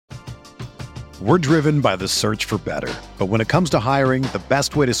We're driven by the search for better. But when it comes to hiring, the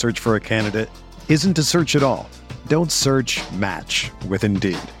best way to search for a candidate isn't to search at all. Don't search, match with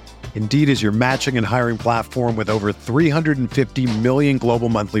Indeed. Indeed is your matching and hiring platform with over 350 million global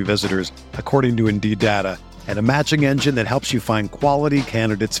monthly visitors, according to Indeed data, and a matching engine that helps you find quality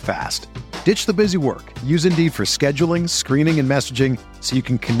candidates fast. Ditch the busy work. Use Indeed for scheduling, screening, and messaging so you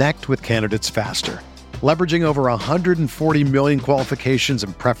can connect with candidates faster. Leveraging over 140 million qualifications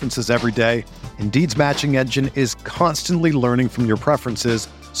and preferences every day, Indeed's matching engine is constantly learning from your preferences,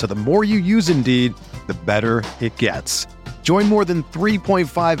 so the more you use Indeed, the better it gets. Join more than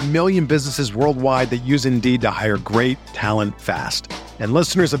 3.5 million businesses worldwide that use Indeed to hire great talent fast. And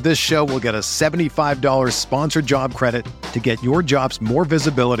listeners of this show will get a $75 sponsored job credit to get your jobs more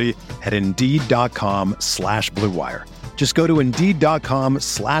visibility at Indeed.com/Blue Wire. Just go to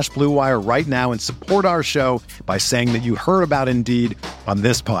Indeed.com/Blue Wire right now and support our show by saying that you heard about Indeed on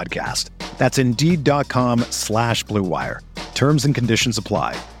this podcast. That's Indeed.com/Blue Wire. Terms and conditions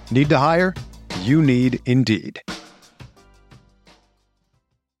apply. Need to hire? You need Indeed.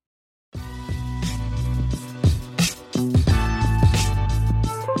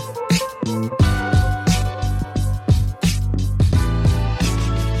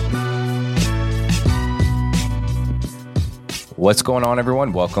 What's going on,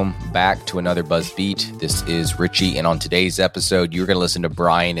 everyone? Welcome back to another Buzz Beat. This is Richie, and on today's episode, you're going to listen to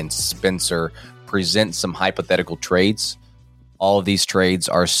Brian and Spencer present some hypothetical trades. All of these trades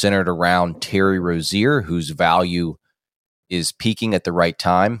are centered around Terry Rozier, whose value is peaking at the right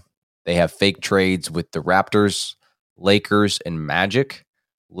time. They have fake trades with the Raptors, Lakers, and Magic.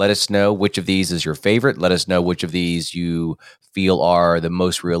 Let us know which of these is your favorite. Let us know which of these you feel are the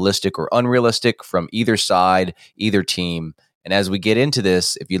most realistic or unrealistic from either side, either team. And as we get into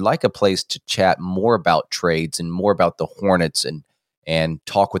this, if you'd like a place to chat more about trades and more about the Hornets and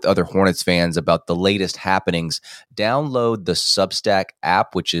talk with other Hornets fans about the latest happenings, download the Substack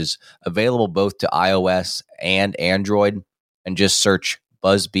app, which is available both to iOS and Android, and just search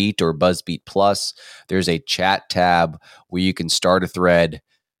BuzzBeat or BuzzBeat Plus. There's a chat tab where you can start a thread,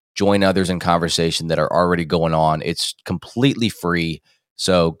 join others in conversation that are already going on. It's completely free.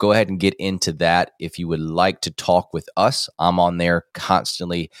 So go ahead and get into that if you would like to talk with us. I'm on there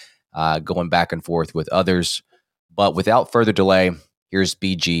constantly going back and forth with others. But without further delay, here's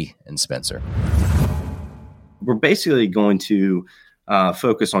BG and Spencer. We're basically going to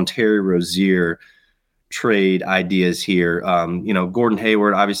focus on Terry Rozier trade ideas here. Gordon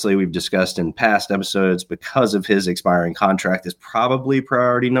Hayward, obviously we've discussed in past episodes, because of his expiring contract, is probably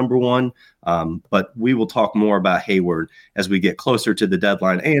priority number one. But we will talk more about Hayward as we get closer to the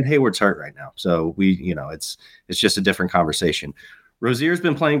deadline. And Hayward's hurt right now, so it's just a different conversation. Rozier's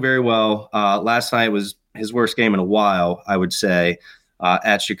been playing very well. Last night was his worst game in a while, I would say,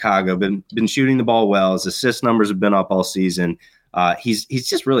 at Chicago. Been shooting the ball well. His assist numbers have been up all season. He's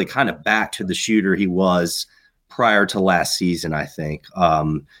just really kind of back to the shooter he was prior to last season, I think,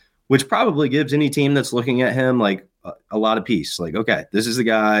 which probably gives any team that's looking at him like a lot of peace. Like, okay, this is the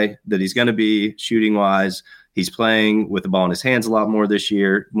guy that he's going to be shooting wise. He's playing with the ball in his hands a lot more this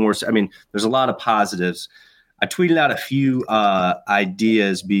year. There's a lot of positives. I tweeted out a few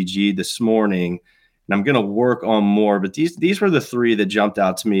ideas, BG, this morning, and I'm going to work on more. But these were the three that jumped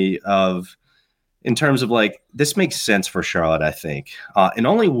out to me in terms of like, this makes sense for Charlotte, I think. And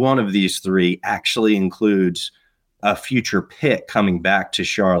only one of these three actually includes a future pick coming back to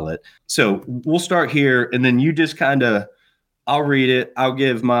Charlotte. So we'll start here, and then you just I'll read it. I'll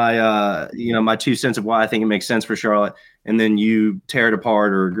give my, my 2 cents of why I think it makes sense for Charlotte, and then you tear it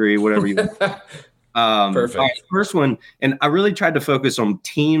apart or agree, whatever you want. Perfect. All right, first one, and I really tried to focus on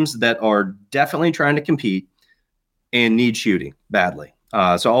teams that are definitely trying to compete and need shooting badly.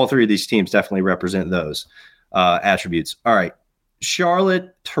 So all three of these teams definitely represent those attributes. All right.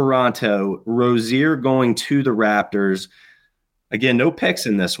 Charlotte, Toronto, Rozier going to the Raptors. Again, no picks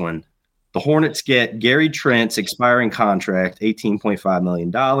in this one. The Hornets get Gary Trent's expiring contract, $18.5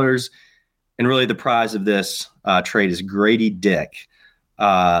 million. And really the prize of this trade is Grady Dick,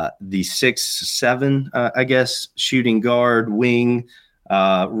 the 6'7", shooting guard, wing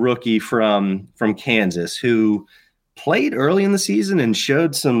rookie from Kansas, who played early in the season and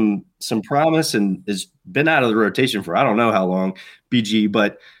showed some promise and has been out of the rotation for I don't know how long, BG,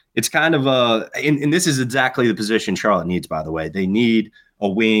 but it's kind of and this is exactly the position Charlotte needs, by the way. They need a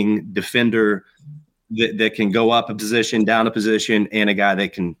wing defender that can go up a position, down a position, and a guy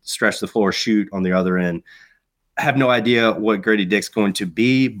that can stretch the floor, shoot on the other end. I have no idea what Grady Dick's going to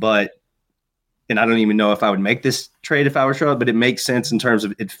be, and I don't even know if I would make this trade if I were Charlotte, but it makes sense in terms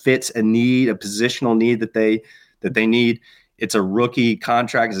of it fits a need, a positional need that they need. It's a rookie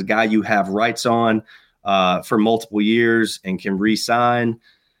contract. It's a guy you have rights on for multiple years and can re-sign.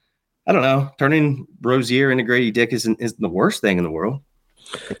 I don't know. Turning Rozier into Grady Dick isn't the worst thing in the world.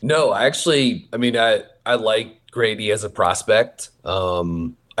 No, I like Grady as a prospect.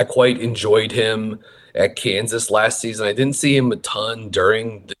 I quite enjoyed him at Kansas last season. I didn't see him a ton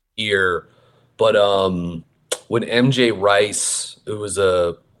during the year, but when MJ Rice, who was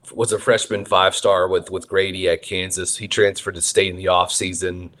a freshman 5-star with Grady at Kansas, he transferred to state in the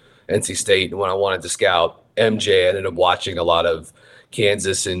offseason, NC State. And when I wanted to scout MJ, I ended up watching a lot of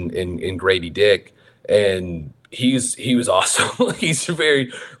Kansas and Grady Dick, and he was awesome. He's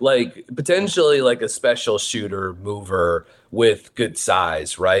very potentially like a special shooter mover with good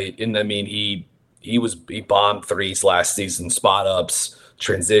size, right? And I mean he bombed threes last season, spot ups,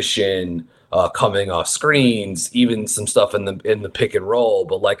 transition, coming off screens, even some stuff in the pick and roll.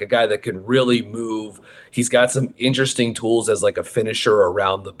 But like a guy that can really move. He's got some interesting tools as like a finisher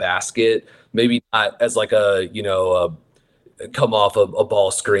around the basket. Maybe not as like a come off a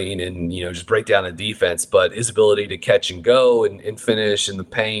ball screen and just break down a defense, but his ability to catch and go and finish in the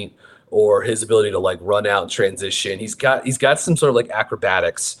paint, or his ability to like run out and transition. He's got some sort of like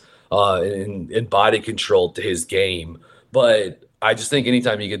acrobatics and body control to his game. But I just think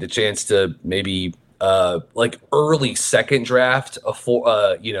anytime you get the chance to maybe like early second draft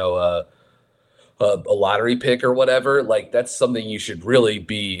a lottery pick or whatever, like that's something you should really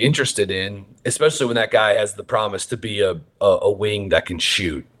be interested in, especially when that guy has the promise to be a wing that can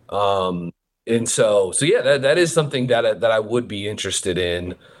shoot. And so yeah, that is something that I would be interested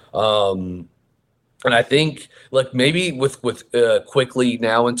in. And I think like maybe with Quickly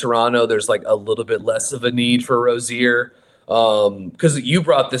now in Toronto, there's like a little bit less of a need for Rozier. Because you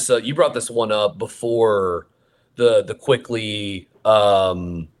brought this one up before the Quickly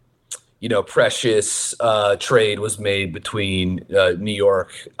Precious trade was made between New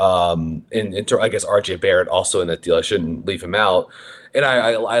York and I guess RJ Barrett also in that deal. I shouldn't leave him out. And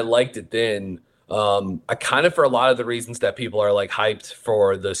I liked it then. I kind of, for a lot of the reasons that people are like hyped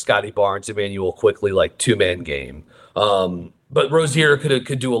for the Scotty Barnes, Emmanuel Quickly like 2-man game. But Rozier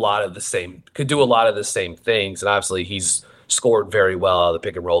could do a lot of the same things, and obviously he's scored very well out of the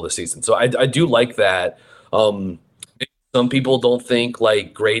pick and roll this season. So I do like that. Some people don't think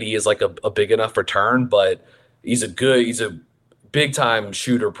like Grady is like a big enough return, but he's a big time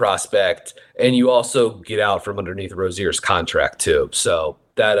shooter prospect, and you also get out from underneath Rozier's contract too. So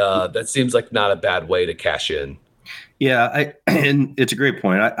that seems like not a bad way to cash in. Yeah, and it's a great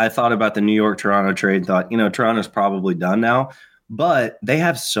point. I thought about the New York-Toronto trade, thought, Toronto's probably done now, but they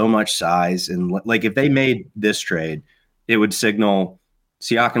have so much size. And like if they made this trade, it would signal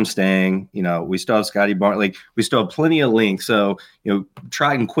Siakam staying, we still have Scotty Barnes, like we still have plenty of length. So,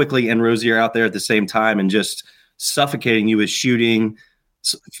 Triton Quickly and Rozier out there at the same time and just suffocating you with shooting,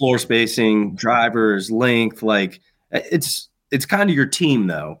 floor spacing, drivers, length. Like it's kind of your team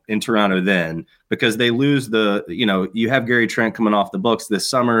though in Toronto then, because they lose you have Gary Trent coming off the books this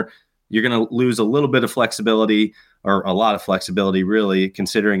summer. You're going to lose a little bit of flexibility, or a lot of flexibility really,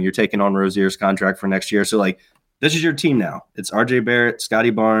 considering you're taking on Rozier's contract for next year. So like, this is your team now. It's RJ Barrett, Scotty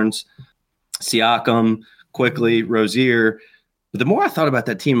Barnes, Siakam, Quickly, Rozier. But the more I thought about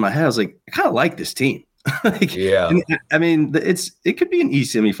that team in my head, I was like, I kind of like this team. Yeah. I mean, it could be an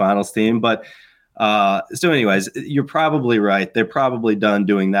East semifinals team, but so anyways, you're probably right. They're probably done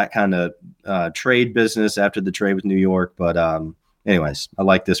doing that kind of trade business after the trade with New York. But anyways, I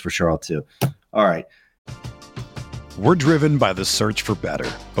like this for Charlotte too. All right. We're driven by the search for better.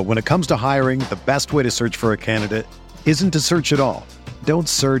 But when it comes to hiring, the best way to search for a candidate isn't to search at all. Don't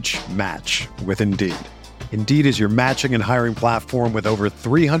search, match with Indeed. Indeed is your matching and hiring platform with over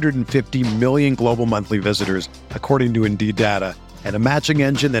 350 million global monthly visitors, according to Indeed data, and a matching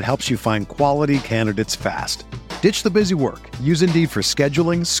engine that helps you find quality candidates fast. Ditch the busy work. Use Indeed for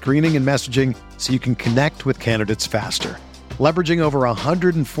scheduling, screening, and messaging so you can connect with candidates faster. Leveraging over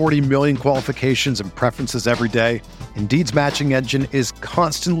 140 million qualifications and preferences every day, Indeed's matching engine is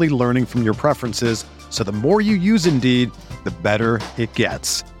constantly learning from your preferences, so the more you use Indeed, the better it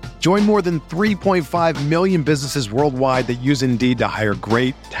gets. Join more than 3.5 million businesses worldwide that use Indeed to hire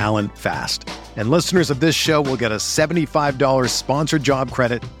great talent fast. And listeners of this show will get a $75 sponsored job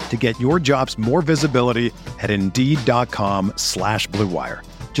credit to get your jobs more visibility at Indeed.com/Blue Wire.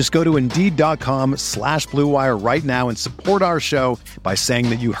 Just go to Indeed.com/Blue Wire right now and support our show by saying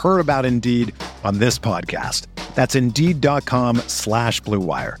that you heard about Indeed on this podcast. That's Indeed.com/Blue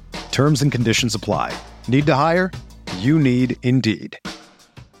Wire. Terms and conditions apply. Need to hire? You need Indeed.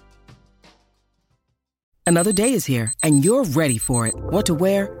 Another day is here, and you're ready for it. What to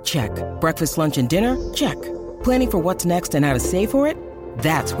wear? Check. Breakfast, lunch, and dinner? Check. Planning for what's next and how to save for it?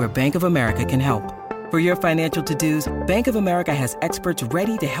 That's where Bank of America can help. For your financial to-dos, Bank of America has experts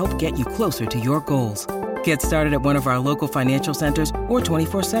ready to help get you closer to your goals. Get started at one of our local financial centers or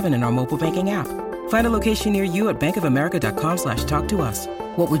 24/7 in our mobile banking app. Find a location near you at bankofamerica.com/talktous.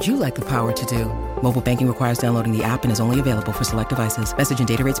 What would you like the power to do? Mobile banking requires downloading the app and is only available for select devices. Message and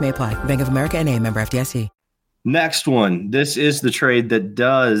data rates may apply. Bank of America N.A., member FDIC. Next one. This is the trade that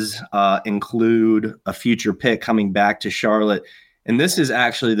does include a future pick coming back to Charlotte. And this is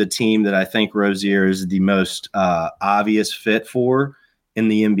actually the team that I think Rozier is the most obvious fit for in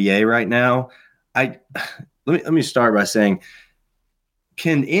the NBA right now. Let me start by saying,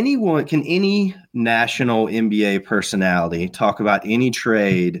 can any national NBA personality talk about any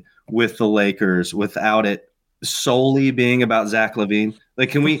trade with the Lakers without it solely being about Zach LaVine? Like,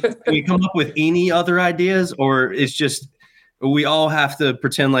 can we come up with any other ideas, or it's just we all have to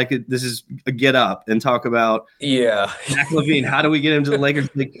pretend like this is a get up and talk about Zach LaVine? How do we get him to the Lakers?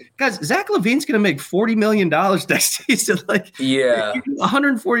 Like, guys, Zach LaVine's going to make $40 million next season. Like,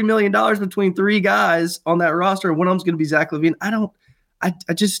 $140 million between three guys on that roster. One of them's going to be Zach LaVine. I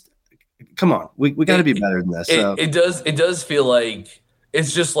just come on. We got to be better than this. It does feel like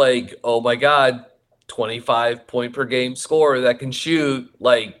it's just like, oh my God, 25 point per game scorer that can shoot.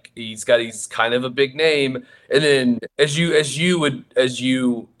 Like he's kind of a big name. And then as you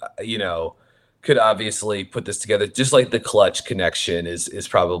could obviously put this together, just like the clutch connection is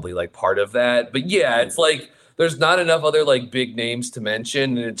probably like part of that. But yeah, it's like there's not enough other like big names to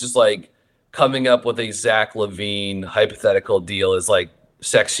mention, and it's just like coming up with a Zach LaVine hypothetical deal is like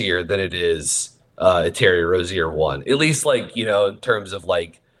sexier than it is a Terry Rozier one, at least like, in terms of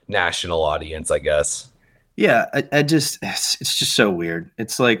like national audience, I guess. Yeah. It's just so weird.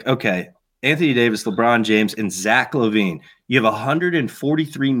 It's like, okay, Anthony Davis, LeBron James, and Zach LaVine, you have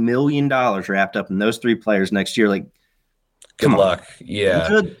 $143 million wrapped up in those three players next year. Like, good luck.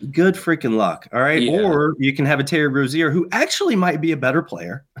 Yeah. Good freaking luck. All right. Yeah. Or you can have a Terry Rozier who actually might be a better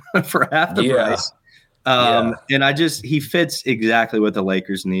player for half the price. And he fits exactly what the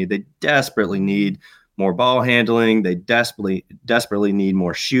Lakers need. They desperately need more ball handling. They desperately need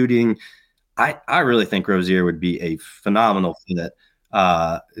more shooting. I really think Rozier would be a phenomenal fit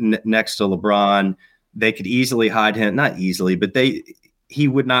next to LeBron. They could easily hide him. Not easily, but he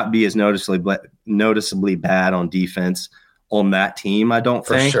would not be as noticeably bad on defense on that team, I don't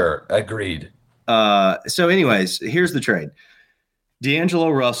think. For sure. Agreed. So anyways, here's the trade. D'Angelo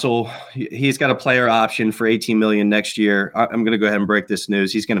Russell, he's got a player option for $18 million next year. I'm going to go ahead and break this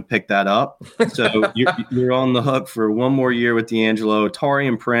news. He's going to pick that up. So you're on the hook for one more year with D'Angelo.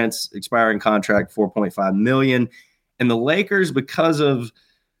 Taurean Prince, expiring contract, $4.5 million. And the Lakers, because of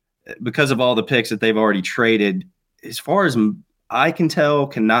all the picks that they've already traded, as far as I can tell,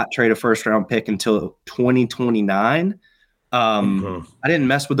 cannot trade a first-round pick until 2029. I didn't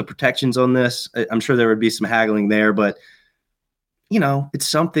mess with the protections on this. I'm sure there would be some haggling there, but it's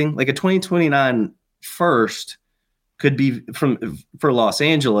something like a 2029 first could be for Los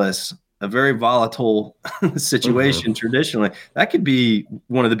Angeles, a very volatile situation traditionally. That could be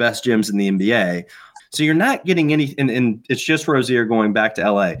one of the best gyms in the NBA. So you're not getting any, and it's just Rozier going back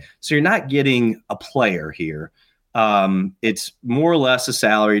to LA. So you're not getting a player here. It's more or less a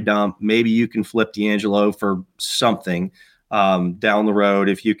salary dump. Maybe you can flip D'Angelo for something down the road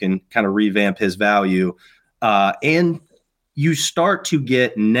if you can kind of revamp his value. And you start to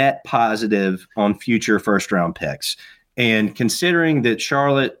get net positive on future first-round picks. And considering that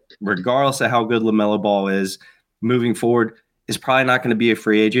Charlotte, regardless of how good LaMelo Ball is moving forward, is probably not going to be a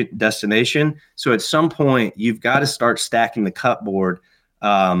free agent destination. So at some point, you've got to start stacking the cupboard,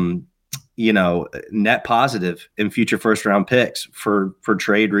 net positive in future first-round picks for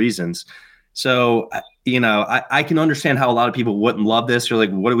trade reasons. So, I can understand how a lot of people wouldn't love this. They're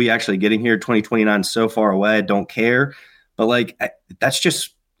like, what are we actually getting here? 2029 is so far away. I don't care. But like, that's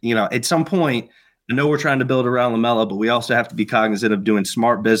just, at some point, I know we're trying to build around LaMelo, but we also have to be cognizant of doing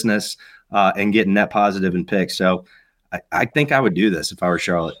smart business and getting net positive in picks. So I think I would do this if I were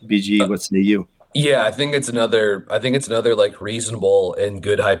Charlotte. BG, what's new you? Yeah, I think it's another like reasonable and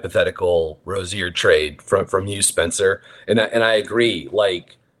good hypothetical Rozier trade from you, Spencer. And I agree.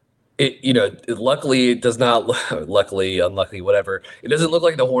 Like, luckily it does not, luckily, unlucky, whatever. It doesn't look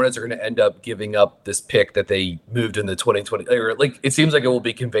like the Hornets are going to end up giving up this pick that they moved in the 2020. Or like, it seems like it will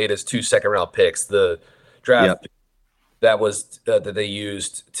be conveyed as 2 second-round picks. The draft that was that they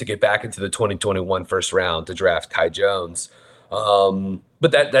used to get back into the 2021 first round to draft Kai Jones.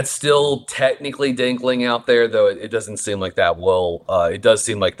 But that's still technically dangling out there, though it doesn't seem like that will. It does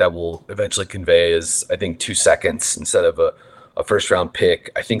seem like that will eventually convey as, I think, 2 seconds instead of a first round pick.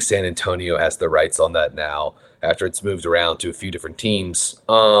 I think San Antonio has the rights on that now. after it's moved around to a few different teams.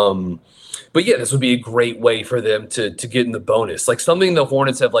 But yeah, this would be a great way for them to get in the bonus, like something the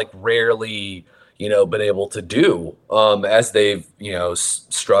Hornets have like rarely, been able to do as they've,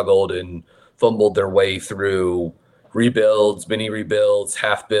 struggled and fumbled their way through rebuilds, mini rebuilds,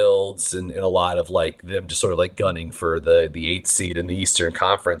 half builds, and a lot of like them just sort of like gunning for the 8th seed in the Eastern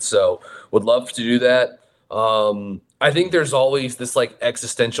Conference. So would love to do that. I think there's always this like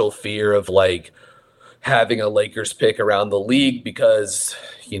existential fear of like having a Lakers pick around the league because,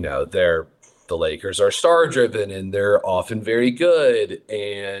 the Lakers are star driven and they're often very good.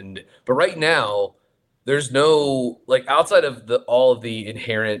 But right now there's no like outside of all of the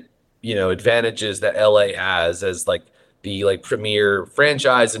inherent, advantages that LA has as like the like premier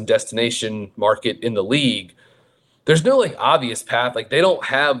franchise and destination market in the league. There's no like obvious path. Like they don't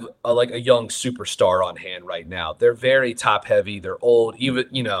have a young superstar on hand right now. They're very top heavy. They're old. Even,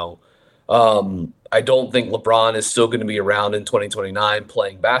 I don't think LeBron is still going to be around in 2029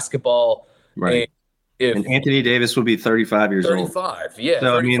 playing basketball. Right. And Anthony Davis will be 35 years 35, old. 35, yeah.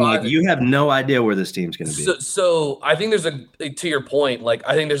 So, I mean, like, you have no idea where this team's going to be. So I think there's to your point, like,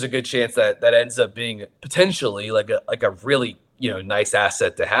 I think there's a good chance that ends up being potentially like a really, nice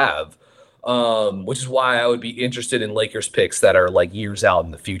asset to have, which is why I would be interested in Lakers picks that are like years out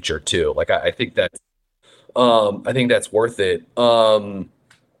in the future too. Like, I think that's worth it. I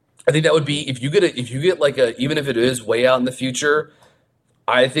think that would be if you get like even if it is way out in the future,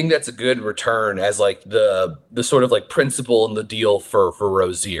 I think that's a good return as like the sort of like principle in the deal for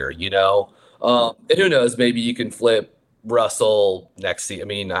Rozier, and who knows, maybe you can flip Russell next season. I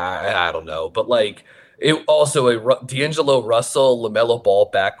mean, I don't know, but like it also a D'Angelo Russell LaMelo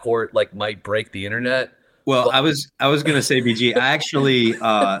Ball backcourt like might break the internet. Well, I was going to say, BG, I actually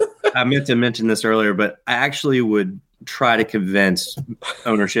I meant to mention this earlier, but I actually would try to convince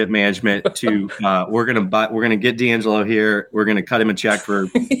ownership management to we're gonna get D'Angelo here. We're gonna cut him a check for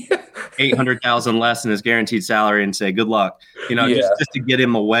 $800,000 less than his guaranteed salary and say good luck. Just to get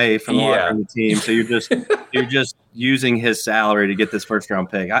him away from the team. So you're just using his salary to get this first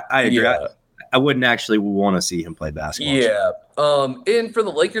round pick. I agree. Yeah. I wouldn't actually want to see him play basketball. Yeah. And for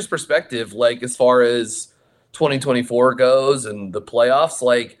the Lakers' perspective, like as far as 2024 goes and the playoffs,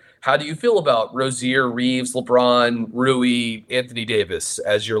 like how do you feel about Rozier, Reeves, LeBron, Rui, Anthony Davis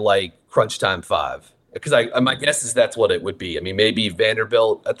as your like crunch time 5? Because my guess is that's what it would be. I mean, maybe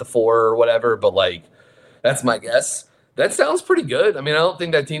Vanderbilt at the 4 or whatever, but like that's my guess. That sounds pretty good. I mean, I don't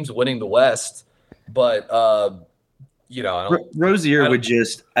think that team's winning the West, but Rozier would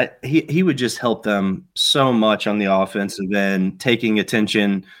just he would just help them so much on the offensive end, taking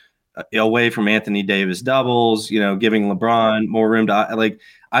attention away from Anthony Davis doubles, giving LeBron more room to like.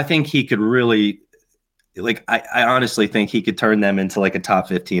 I think he could really, like, I honestly think he could turn them into like a top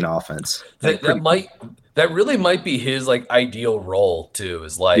 15 offense. That really might be his like ideal role too,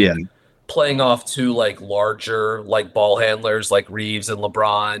 is like playing off two like larger like ball handlers like Reeves and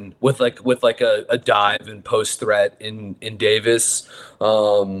LeBron with a dive and post threat in Davis.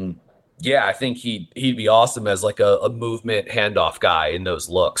 I think he'd be awesome as like a movement handoff guy in those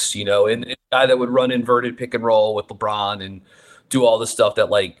looks, and a guy that would run inverted pick and roll with LeBron and do all the stuff that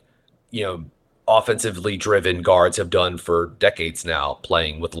like, offensively driven guards have done for decades now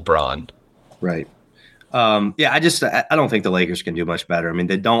playing with LeBron. Right. I don't think the Lakers can do much better. I mean,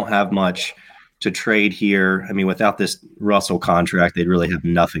 they don't have much to trade here. I mean, without this Russell contract, they'd really have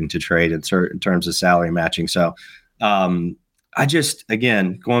nothing to trade in terms of salary matching. So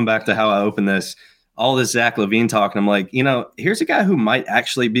again, going back to how I opened this, all this Zach LaVine talking, I'm like, here's a guy who might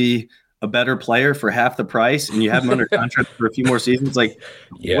actually be a better player for half the price, and you have him under contract for a few more seasons. Like,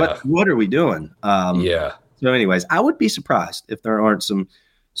 what are we doing? So anyways, I would be surprised if there aren't some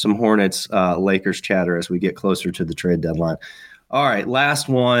Hornets, Lakers chatter as we get closer to the trade deadline. All right. Last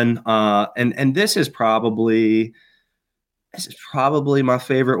one. And this is probably my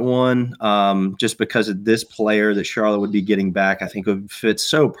favorite one. Just because of this player that Charlotte would be getting back, I think would fit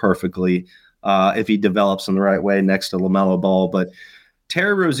so perfectly if he develops in the right way next to LaMelo Ball. But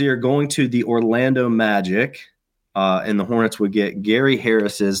Terry Rozier going to the Orlando Magic, and the Hornets would get Gary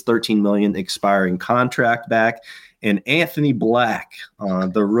Harris's $13 million expiring contract back, and Anthony Black,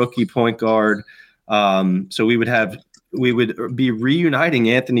 the rookie point guard. So we would be reuniting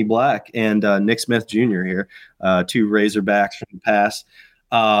Anthony Black and Nick Smith Jr. here, two Razorbacks from the past.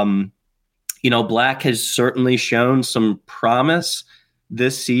 Black has certainly shown some promise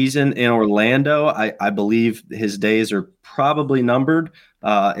this season in Orlando. I believe his days are probably numbered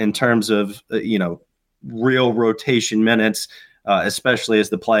in terms of, real rotation minutes, especially as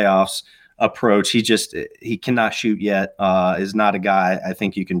the playoffs approach. He cannot shoot yet, is not a guy I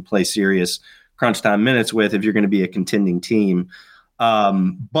think you can play serious crunch time minutes with if you're going to be a contending team.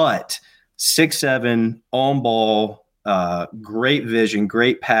 But 6'7", on ball, great vision,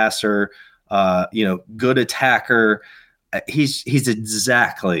 great passer, good attacker. He's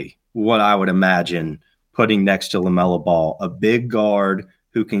exactly what I would imagine putting next to LaMelo Ball, a big guard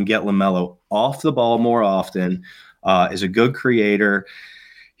who can get LaMelo off the ball more often, is a good creator.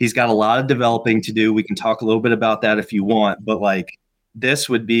 He's got a lot of developing to do. We can talk a little bit about that if you want, but like this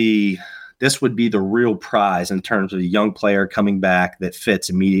would be the real prize in terms of a young player coming back that fits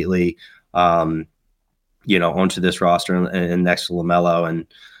immediately, onto this roster and next to LaMelo. And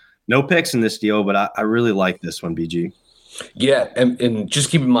no picks in this deal, but I really like this one, BG. Yeah, and just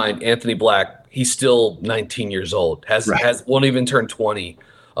keep in mind, Anthony Black, he's still 19 years old, won't even turn 20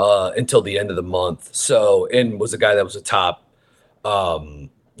 until the end of the month. So, and was a guy that was a top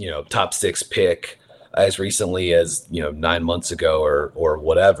 6 pick as recently as 9 months ago or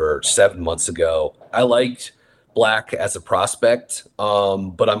whatever, 7 months ago. I liked Black as a prospect,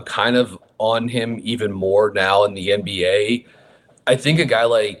 but I'm kind of on him even more now in the NBA. I think a guy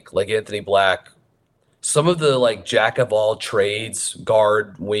like Anthony Black, some of the like jack of all trades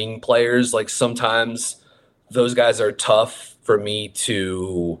guard wing players, like sometimes those guys are tough for me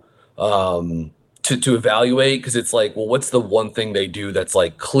to evaluate, because it's like, well, what's the one thing they do that's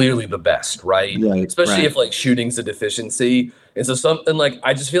like clearly the best, right? Especially if like shooting's a deficiency. And so something like,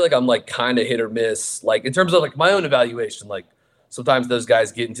 I just feel like I'm like kind of hit or miss, like in terms of like my own evaluation. Like sometimes those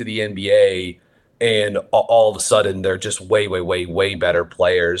guys get into the NBA and all of a sudden they're just way, way, way, way better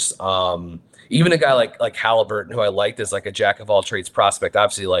players. Even a guy like Halliburton, who I liked as like a jack of all trades prospect,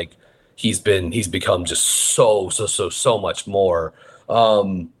 obviously like he's become just so much more.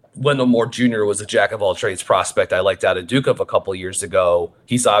 Wendell Moore Jr. was a jack of all trades prospect I liked out of Duke of a couple of years ago.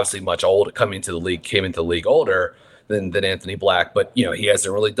 He's obviously much older, came into the league older than Anthony Black, but he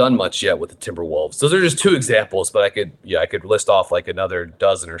hasn't really done much yet with the Timberwolves. Those are just two examples, but I could list off like another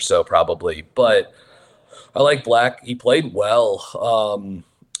dozen or so probably. But I like Black. He played well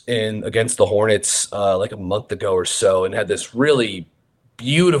against the Hornets like a month ago or so, and had this really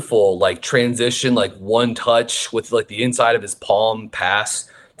beautiful like transition, like one touch with like the inside of his palm pass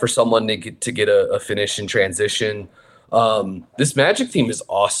for someone to get a finish in transition. This Magic team is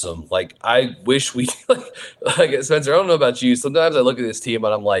awesome. Like I wish we like Spencer, I don't know about you. Sometimes I look at this team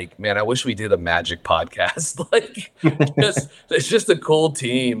and I'm like, man, I wish we did a Magic podcast. Like it's just a cool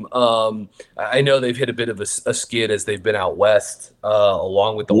team. I know they've hit a bit of a skid as they've been out west,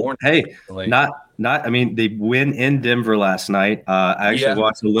 along with the Hornets. Hey, I mean, they win in Denver last night. I actually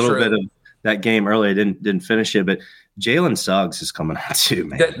watched a little bit of that game early. I didn't finish it, but Jalen Suggs is coming on too,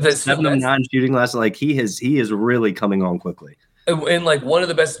 man. 7 of 9 shooting last night. Like he is really coming on quickly. And like one of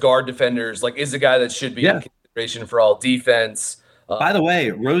the best guard defenders, like is a guy that should be in consideration for all defense. By the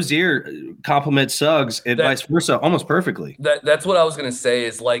way, Rozier compliments Suggs and vice versa almost perfectly. That's what I was going to say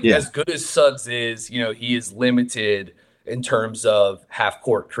is like as good as Suggs is, he is limited in terms of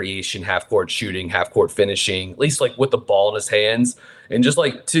half-court creation, half-court shooting, half-court finishing, at least like with the ball in his hands. And just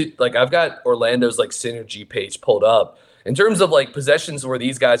like I've got Orlando's like synergy page pulled up in terms of like possessions where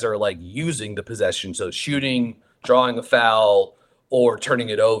these guys are like using the possession. So shooting, drawing a foul, or turning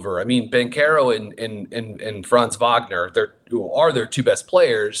it over. I mean, Banchero and Franz Wagner, are their two best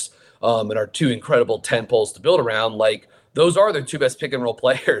players, and are two incredible 10 poles to build around. Like those are their two best pick and roll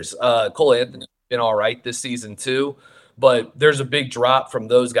players. Cole Anthony's been all right this season too, but there's a big drop from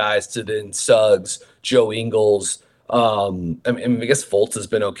those guys to then Suggs, Joe Ingles. I guess Fultz has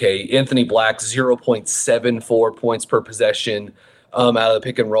been okay. Anthony Black, 0.74 points per possession out of the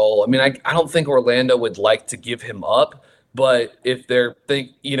pick and roll. I mean, I don't think Orlando would like to give him up, but if they're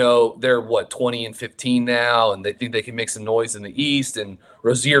 20 and 15 now, and they think they can make some noise in the East, and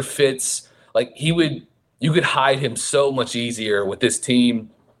Rozier fits, like you could hide him so much easier with this team.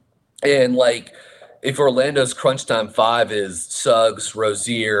 And like if Orlando's crunch time 5 is Suggs,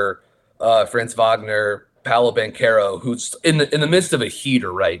 Rozier, Franz Wagner, Paolo Banchero, who's in the midst of a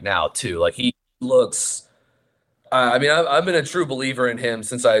heater right now too. Like he looks. I've been a true believer in him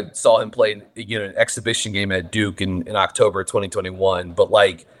since I saw him play an exhibition game at Duke in October 2021. But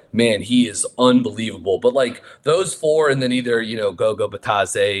like, man, he is unbelievable. But like those 4, and then either Gogo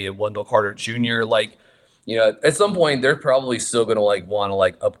Batase and Wendell Carter Jr. Like, at some point they're probably still going to like want to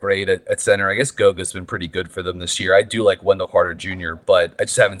like upgrade at center. I guess Goga's been pretty good for them this year. I do like Wendell Carter Jr., but I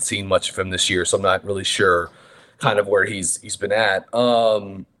just haven't seen much of him this year, so I'm not really sure kind of where he's been at.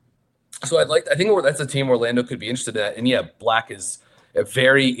 So I think that's a team Orlando could be interested in. And yeah, Black is a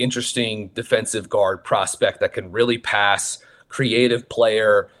very interesting defensive guard prospect that can really pass, creative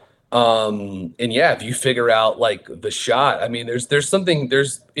player. And yeah, if you figure out like the shot, I mean, there's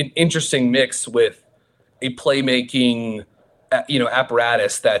an interesting mix with a playmaking,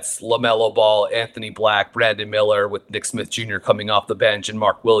 apparatus that's LaMelo Ball, Anthony Black, Brandon Miller, with Nick Smith Jr. coming off the bench, and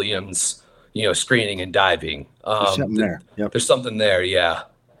Mark Williams, screening and diving. There's something there. Yep. There's something there. Yeah.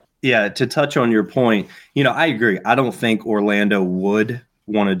 Yeah. To touch on your point, I agree. I don't think Orlando would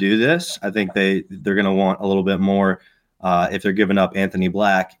want to do this. I think they're going to want a little bit more if they're giving up Anthony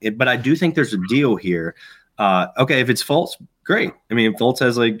Black. But I do think there's a deal here. Okay, if it's Fultz, great. I mean, Fultz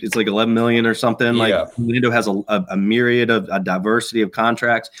has it's like 11 million or something. Like Orlando has a myriad of a diversity of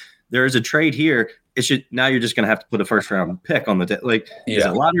contracts. There is a trade here. Now you're just going to have to put a first round pick on the is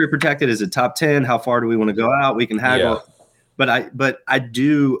it lottery protected? Is it top 10? How far do we want to go out? We can haggle. Yeah. But I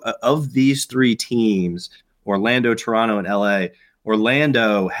do of these three teams, Orlando, Toronto, and LA.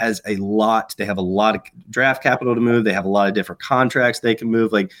 Orlando has a lot. They have a lot of draft capital to move. They have a lot of different contracts they can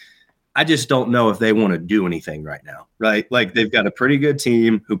move. Like, I just don't know if they want to do anything right now, right? Like, they've got a pretty good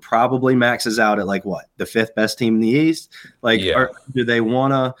team who probably maxes out at the fifth best team in the East. Do they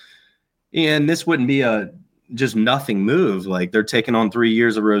want to? And this wouldn't be a just nothing move. Like, they're taking on 3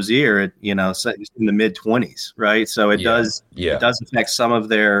 years of Rozier at in the mid-20s, right? So it does affect some of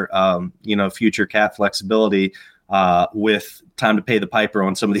their future cap flexibility with time to pay the piper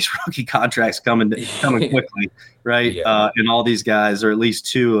on some of these rookie contracts coming quickly, right? And all these guys, or at least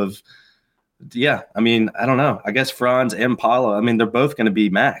two of. Yeah, I mean, I don't know. I guess Franz and Paolo, I mean, they're both going to be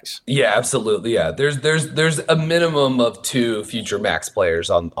max. Yeah, absolutely. Yeah, there's a minimum of 2 future max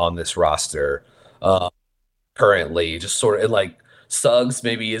players on this roster currently. Just sort of like Suggs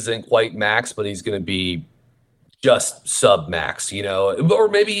maybe isn't quite max, but he's going to be just sub max, or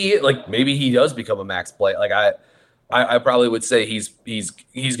maybe he does become a max play. Like I probably would say he's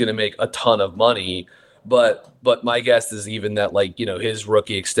going to make a ton of money. But my guess is even that his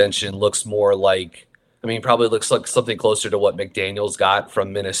rookie extension looks more probably looks like something closer to what McDaniels got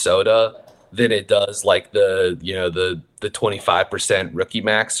from Minnesota than it does like the 25% rookie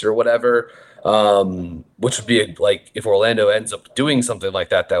max or whatever, which would be if Orlando ends up doing something like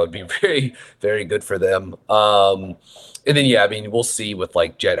that, that would be very, very good for them. And then we'll see with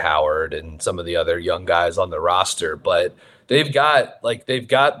Jett Howard and some of the other young guys on the roster, but they've got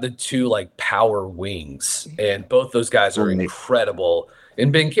the 2 power wings, and both those guys are incredible.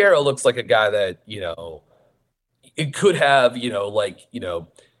 And Banchero looks like a guy that it could have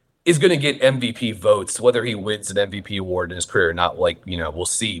is going to get MVP votes, whether he wins an MVP award in his career or not. We'll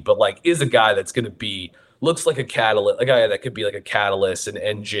see. But is a guy that's going to looks like a catalyst, a guy that could be like a catalyst, an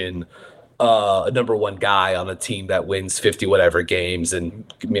engine, a number one guy on a team that wins 50 whatever games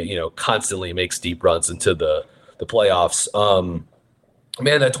and constantly makes deep runs into the playoffs.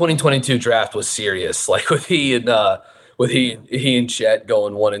 Man, that 2022 draft was serious. With he and Chet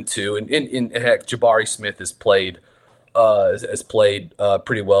going 1 and 2, and heck, Jabari Smith has played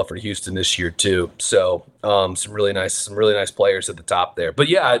pretty well for Houston this year too. So some really nice players at the top there. But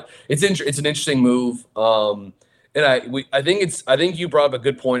yeah, it's an interesting move. And I think you brought up a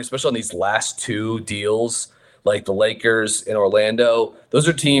good point, especially on these last 2 deals, like the Lakers and Orlando. Those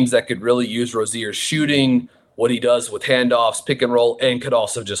are teams that could really use Rozier's shooting, what he does with handoffs, pick and roll, and could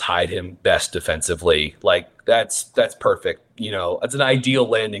also just hide him best defensively. That's perfect. It's an ideal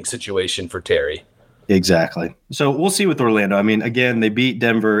landing situation for Terry. Exactly. So we'll see with Orlando. I mean, again, they beat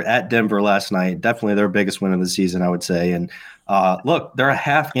Denver at Denver last night. Definitely their biggest win of the season, I would say. And look, they're a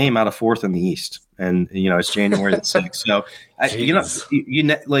half game out of 4th in the East, and it's January the 6th. So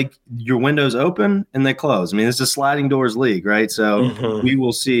your windows open and they close. I mean, it's a sliding doors league, right? So we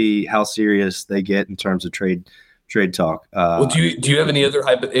will see how serious they get in terms of trade talk. Well, do you have any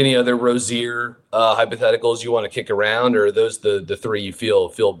other Rozier hypotheticals you want to kick around, or are those the 3 you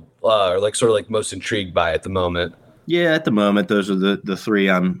feel are most intrigued by at the moment? Yeah, at the moment, those are the 3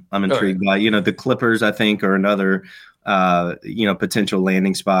 I'm intrigued by. The Clippers, I think, are another potential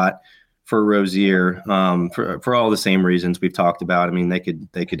landing spot for Rozier, for all the same reasons we've talked about. I mean,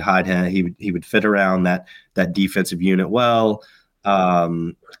 they could hide him. He would fit around that defensive unit well.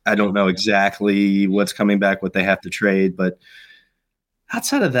 I don't know exactly what's coming back, what they have to trade, but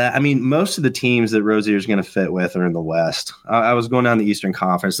outside of that, I mean, most of the teams that Rozier is going to fit with are in the West. I was going down the Eastern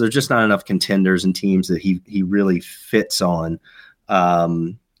Conference. There's just not enough contenders and teams that he really fits on.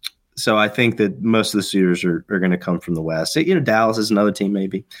 So I think that most of the suitors are going to come from the West. Dallas is another team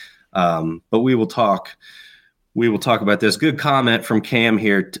maybe. But we will talk about this. Good comment from Cam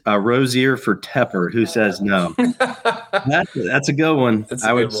here. Rozier for Tepper, who says no. That's a good one.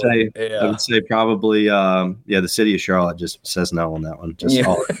 I would say probably the city of Charlotte just says no on that one.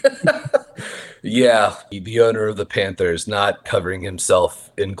 Yeah, the owner of the Panthers not covering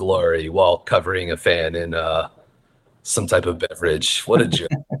himself in glory while covering a fan in some type of beverage. What a joke.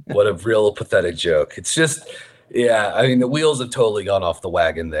 What a real pathetic joke. It's just, yeah, I mean, the wheels have totally gone off the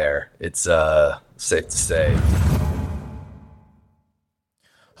wagon there. It's safe to say.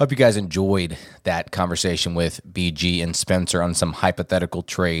 Hope you guys enjoyed that conversation with BG and Spencer on some hypothetical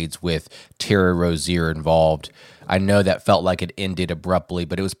trades with Terry Rozier involved. I know that felt like it ended abruptly,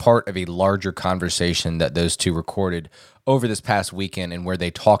 but it was part of a larger conversation that those two recorded over this past weekend, and where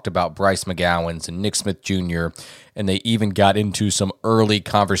they talked about Bryce McGowan's and Nick Smith Jr., and they even got into some early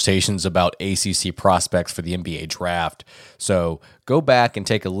conversations about ACC prospects for the NBA draft. So go back and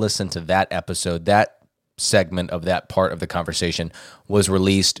take a listen to that episode. That segment of that part of the conversation was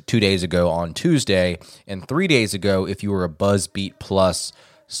released 2 days ago on Tuesday, and 3 days ago if you were a BuzzBeat Plus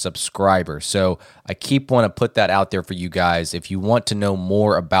subscriber. So I keep want to put that out there for you guys. If you want to know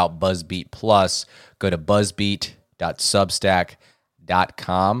more about BuzzBeat Plus, go to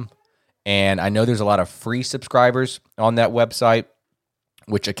buzzbeat.substack.com. And I know there's a lot of free subscribers on that website,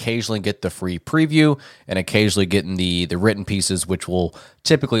 which occasionally get the free preview and occasionally getting the written pieces, which will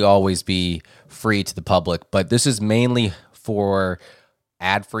typically always be free to the public. But this is mainly for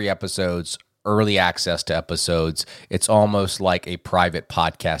ad-free episodes, early access to episodes. It's almost like a private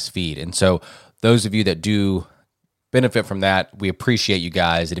podcast feed. And so those of you that do benefit from that, we appreciate you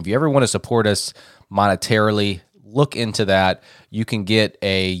guys. And if you ever want to support us monetarily, look into that. You can get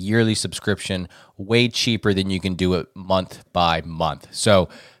a yearly subscription way cheaper than you can do it month by month. So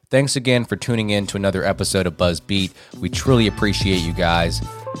thanks again for tuning in to another episode of BuzzBeat. We truly appreciate you guys.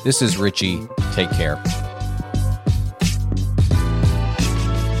 This is Richie. Take care.